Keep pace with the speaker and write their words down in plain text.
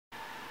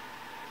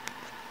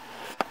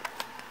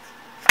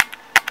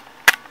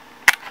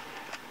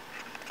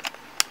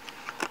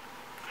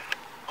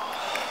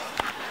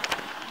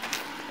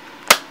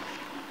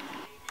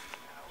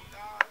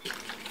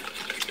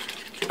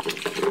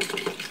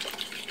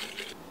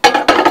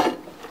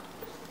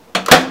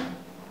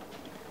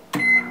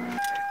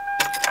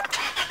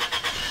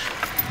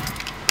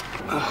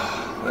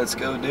Let's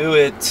go do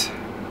it.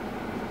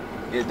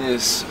 Get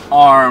this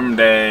arm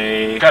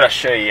day. Gotta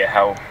show you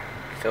how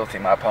filthy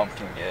my pump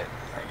can get,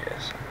 I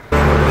guess.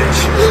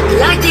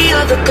 Like the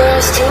other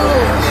girls too.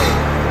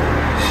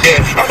 Yeah,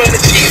 I'm on the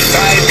G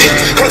side,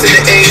 come to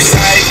the A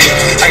side.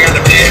 I got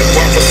a bad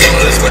one for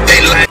someone, that's what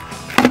they like.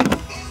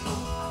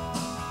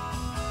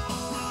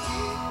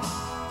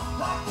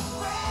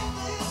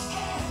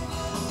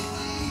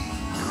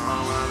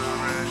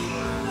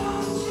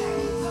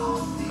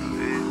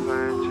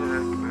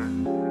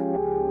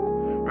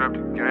 Rep the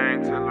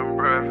gang till I'm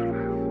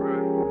breathless.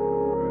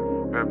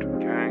 Rep the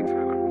gang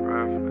till I'm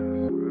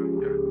breathless.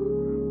 Yeah.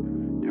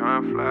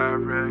 Young fly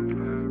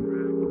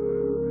reckless.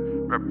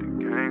 Rep the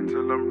gang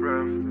till I'm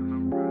breathless.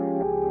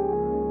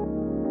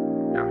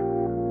 Yeah.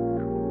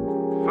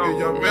 So if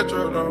your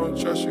metro don't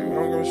trust you, I'm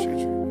gonna shoot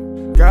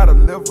you. Gotta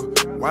live a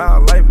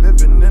wild life,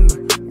 living in the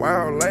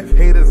wild life.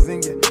 Haters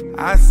in your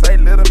eyesight,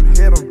 let them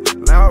hit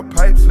them. Loud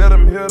pipes, let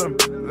them hit them.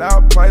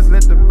 Loud pipes,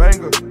 let the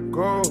banger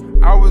go.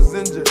 I was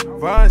in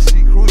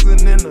Givenchy,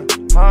 cruising in the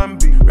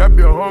Humvee. Rap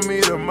your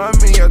homie to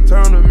mommy, I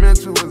turn him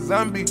into a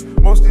zombie.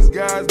 Most these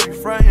guys be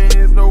frontin',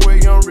 there's no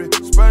way I'm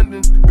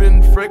responding.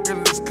 Been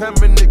freckles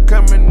coming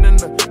in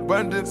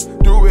abundance.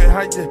 Do it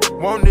how you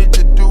want it,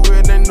 you do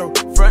it, ain't no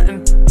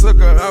frontin'. Took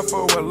her out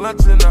for a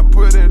lunch and I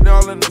put it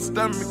all in her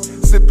stomach.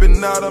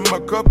 Sipping out of my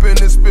cup and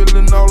it's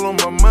spilling all on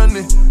my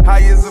money.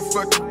 High as a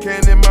fucking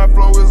cannon, my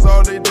flow is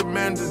all they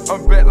demanding.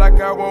 I'm back like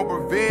I want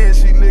revenge,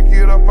 she lick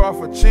it up off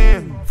her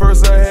chin.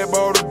 First I had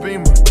bought a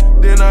Beamer,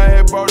 then I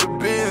had bought a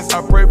Benz.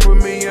 I pray for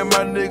me and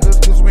my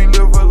niggas, cause we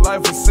live a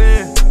life of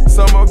sin.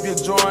 Some of you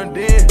joined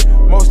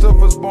in, most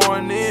of us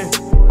born in.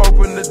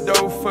 Open the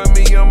door for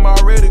me, I'm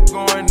already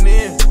going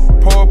in.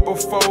 Pour up a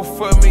four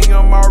for me,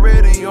 I'm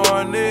already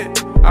on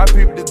it. I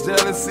peep the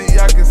jealousy,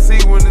 I can see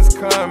when it's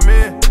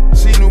coming.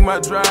 She knew my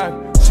drive,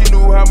 she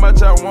knew how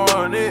much I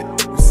want it.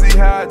 You see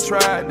how I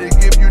tried to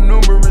give you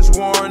numerous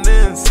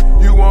warnings.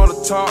 You wanna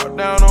talk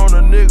down on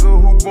a nigga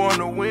who born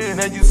to win.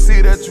 And you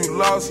see that you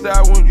lost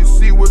out when you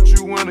see what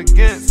you went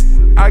against.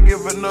 I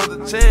give another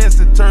chance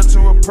to turn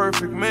to a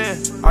perfect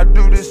man. I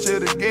do this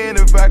shit again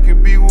if I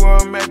can be where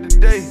I'm at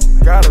today.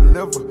 Gotta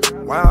live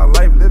a wild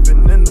life,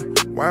 living in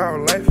the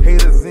wild life.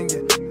 Haters in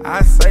your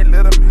eyesight,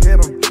 let them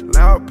hit them.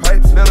 Loud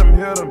pipes, let them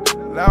hit them.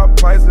 Loud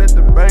pipes, let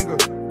the banger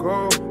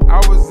go. I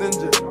was in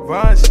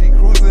Givenchy,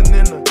 cruising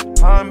in the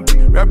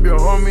Humvee. Rap your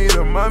homie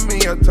to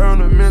mommy, I turn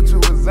him into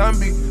a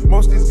zombie.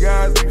 Most these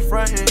guys be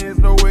frontin', there's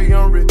no way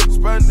I'm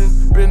responding.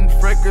 Been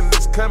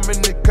freckles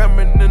coming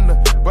in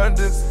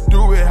abundance.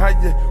 Do it how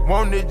you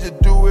want it, you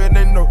do it,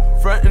 ain't no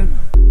frontin'.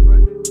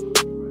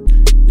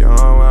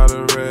 Young, wild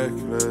and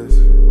reckless.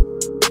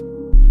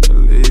 The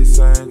least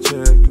ain't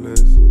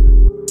checklist.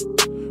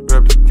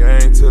 Rep the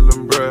gang till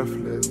I'm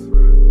breathless.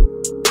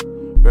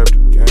 Rep the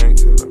gang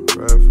till I'm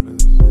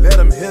breathless. Let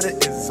them hit the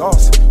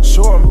exhaust,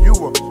 show them you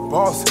a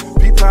boss.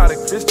 Peep how the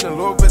Christian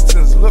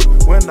Louboutins look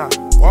when I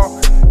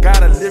walk.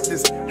 Gotta live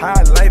this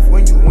high life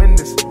when you win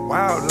this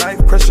wild life.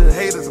 Crush your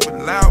haters with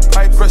loud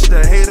pipes, crush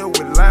the hater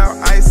with loud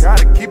ice.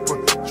 Gotta keep a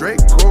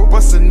Draco,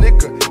 bust a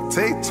nigga,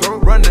 Tato.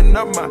 Running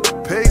up my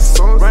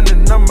pesos,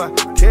 running up my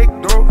cake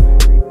dough.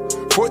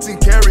 14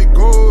 karat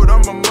gold,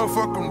 I'm a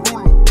motherfucking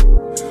ruler.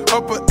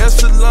 Upper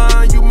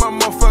echelon, you my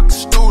motherfucking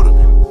student.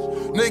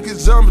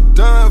 Niggas, I'm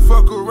done,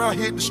 fuck around,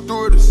 hit the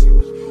stewardess.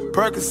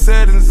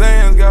 Percocet and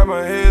Zans got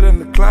my head in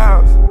the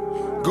clouds.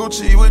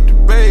 Gucci with the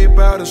babe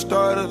by the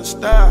start of the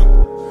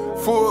style.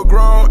 Full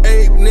grown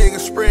ape niggas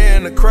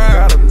spraying the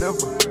crowd. Gotta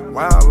live a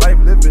wild life,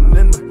 living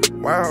in the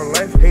wild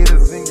life.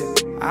 Haters in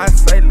your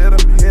eyesight, let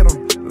them hit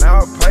them.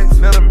 Loud pipes,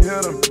 let them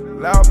hit them.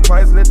 Loud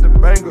pipes, let the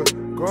banger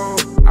go.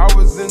 I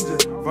was in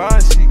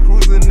Givenchy,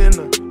 cruising in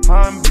the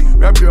Humvee.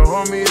 Rap your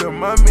homie to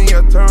mommy,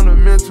 I turn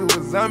him into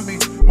a zombie.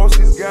 Most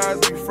these guys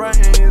be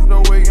frontin', there's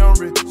no way I'm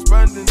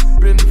responding.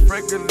 Been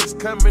freckles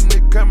coming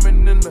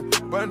in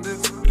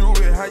abundance. Do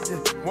it how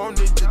you want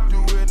it, you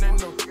do it,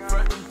 ain't no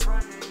frontin'.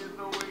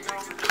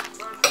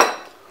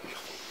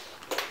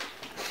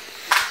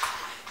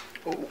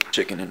 Oh,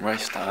 chicken and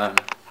rice time.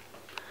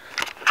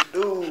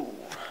 Ooh.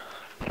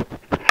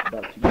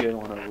 About to get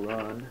on a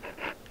run.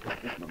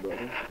 That's my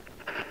brother.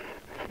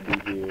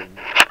 Be here.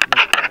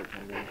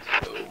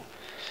 So,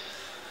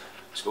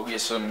 let's go get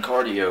some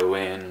cardio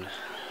in.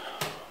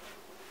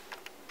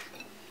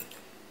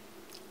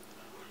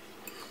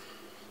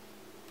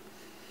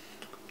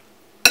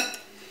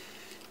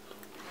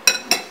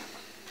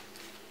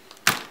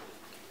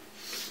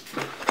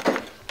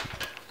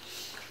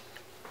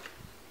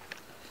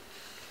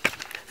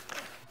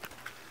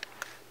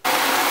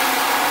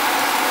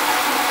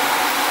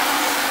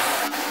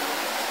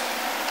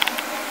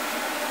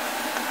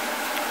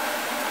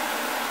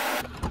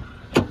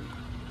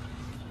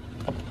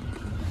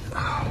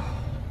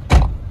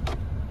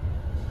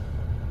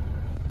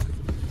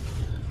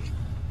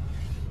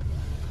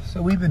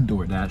 So we've been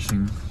door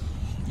dashing.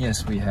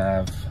 Yes, we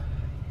have.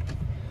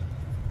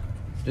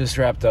 Just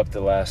wrapped up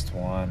the last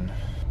one.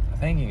 I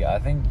think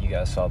you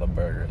guys saw the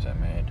burgers I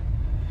made.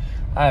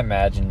 I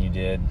imagine you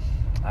did.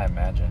 I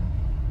imagine.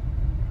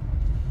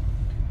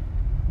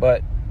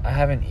 But I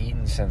haven't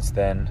eaten since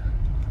then.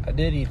 I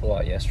did eat a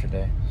lot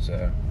yesterday,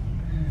 so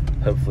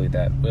hopefully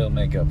that will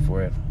make up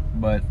for it.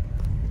 But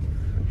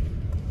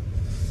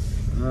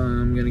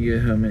I'm gonna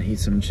get home and eat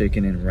some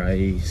chicken and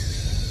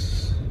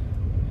rice.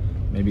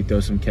 Maybe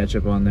throw some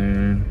ketchup on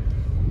there.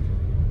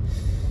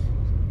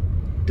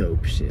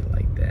 Dope shit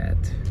like that.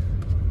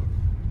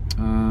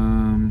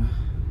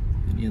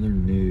 Any other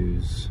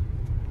news?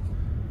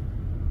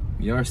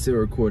 We are still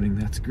recording.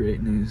 That's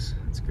great news.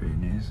 That's great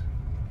news.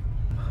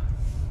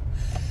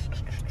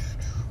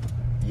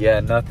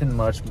 Yeah, nothing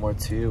much more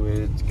to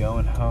it.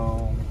 Going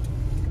home,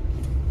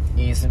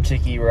 eat some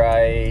chicky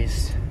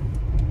rice,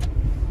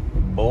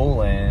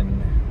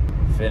 bowling,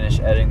 finish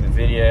editing the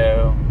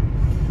video,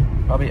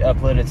 probably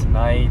upload it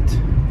tonight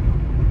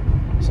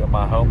so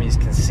my homies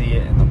can see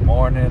it in the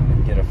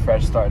morning, get a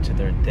fresh start to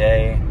their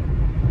day.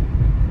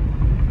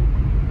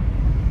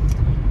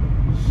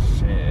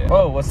 Shit.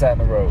 Whoa, what's that in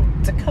the road?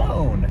 It's a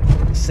cone.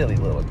 Silly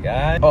little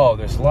guy. Oh,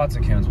 there's lots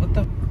of cones. What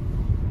the?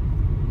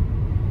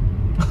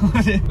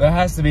 There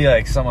has to be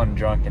like someone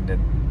drunk and did.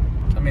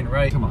 I mean,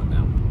 right? Come on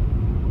now.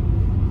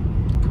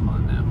 Come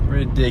on now.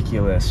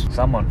 Ridiculous.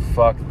 Someone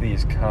fucked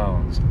these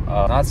cones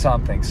up. Not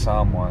something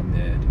someone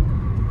did.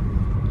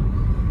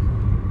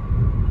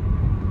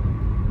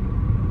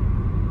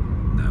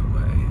 No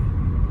way.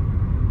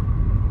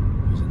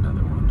 There's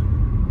another one.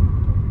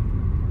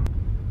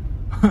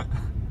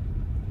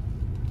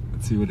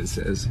 Let's see what it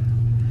says.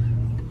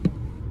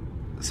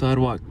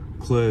 Sidewalk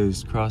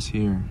closed. Cross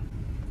here.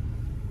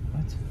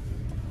 What?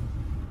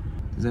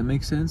 Does that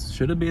make sense?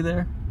 Should it be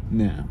there?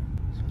 No.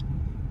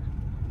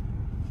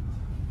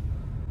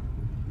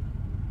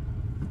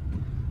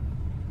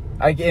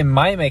 It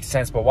might make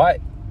sense, but why?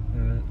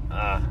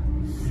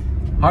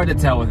 Hard to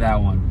tell with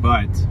that one,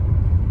 but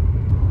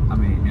I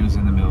mean, it was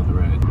in the middle of the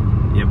road.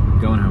 Yep,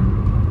 going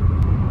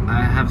home.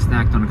 I have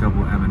snacked on a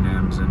couple of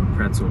M&Ms and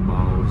pretzel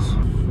balls.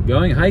 We're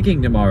going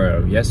hiking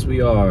tomorrow. Yes,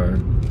 we are.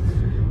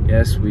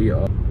 Yes, we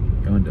are.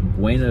 Going to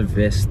Buena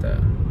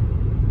Vista.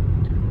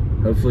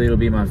 Hopefully it'll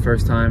be my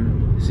first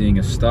time seeing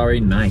a starry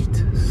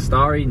night.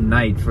 Starry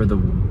night for the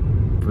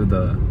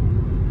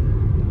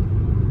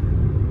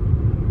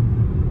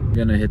I'm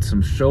gonna hit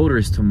some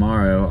shoulders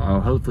tomorrow.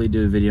 I'll hopefully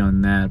do a video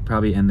on that.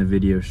 Probably end the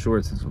video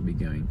short since we'll be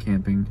going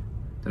camping.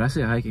 Did I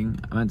say hiking?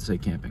 I meant to say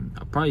camping.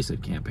 I probably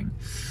said camping.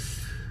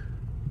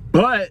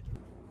 But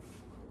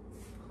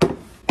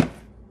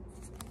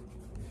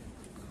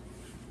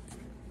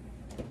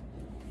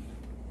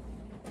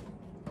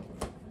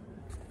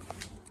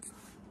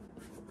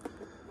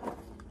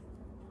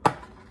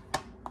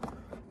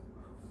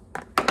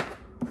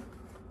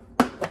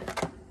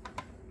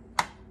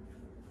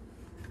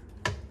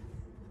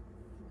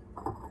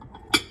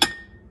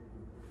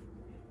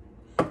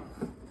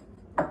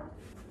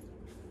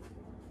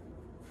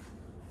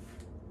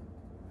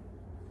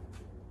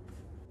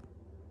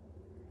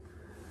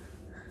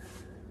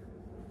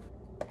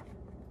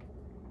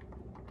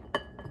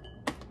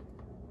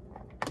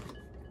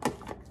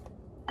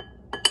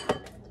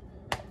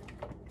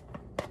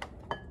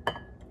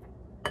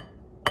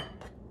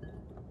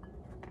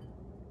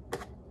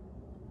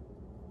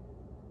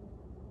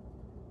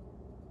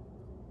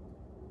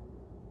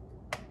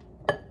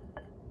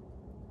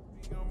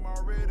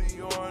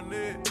on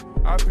it.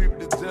 I peep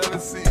the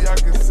jealousy, I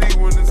can see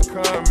when it's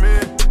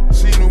coming.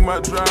 She knew my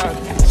drive,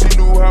 she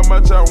knew how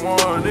much I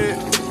wanted.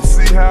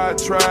 See how I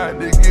tried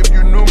to give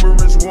you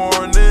numerous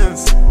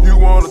warnings. You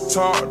wanna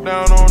talk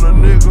down on a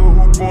nigga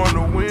who born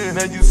to win.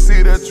 Now you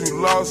see that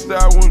you lost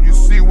out when you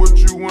see what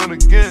you went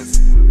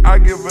against. I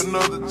give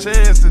another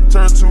chance to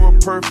turn to a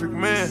perfect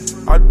man.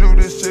 I do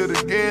this shit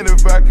again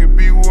if I can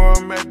be where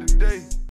I'm at today.